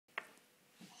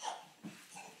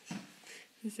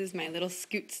This is my little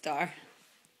scoot star.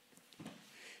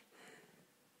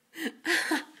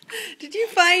 Did you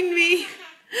find me?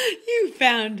 You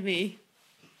found me.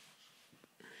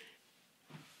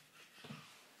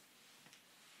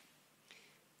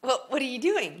 Well, what are you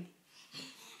doing?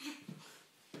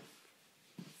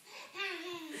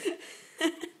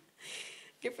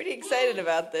 You're pretty excited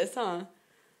about this, huh?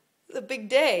 It's a big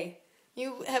day.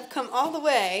 You have come all the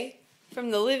way from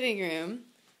the living room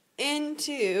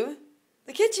into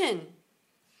the kitchen.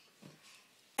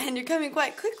 And you're coming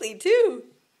quite quickly, too.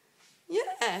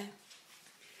 Yeah.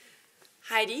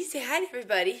 Heidi, say hi to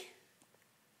everybody.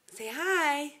 Say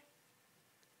hi.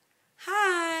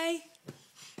 Hi.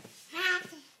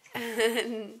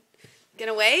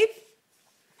 Gonna wave?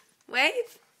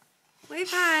 Wave? Wave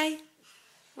hi.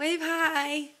 Wave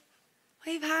hi.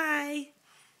 Wave hi.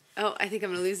 Oh, I think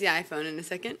I'm gonna lose the iPhone in a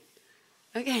second.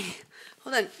 Okay,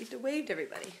 hold on. You have to wave to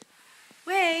everybody.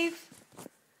 Wave.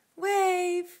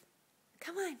 Wave.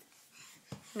 Come on.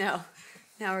 No.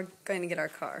 Now we're going to get our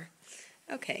car.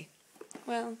 Okay.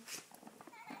 Well.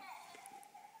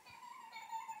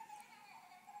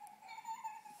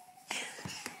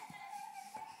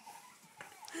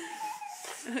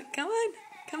 Come on.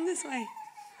 Come this way.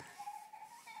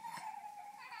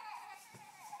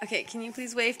 Okay, can you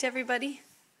please wave to everybody?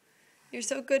 You're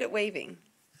so good at waving.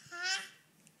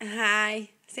 Hi.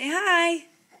 Say hi.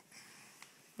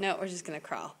 No, we're just going to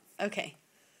crawl. Okay.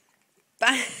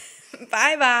 Bye.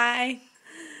 Bye-bye.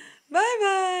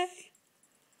 Bye-bye.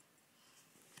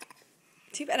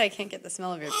 Too bad I can't get the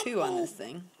smell of your poo on this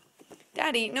thing.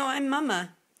 Daddy, no, I'm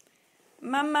Mama.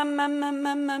 Mama, mama,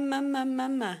 mama, mama,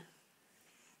 mama.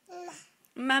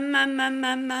 Mama,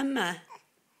 mama, mama.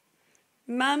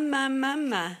 Mama,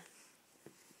 mama.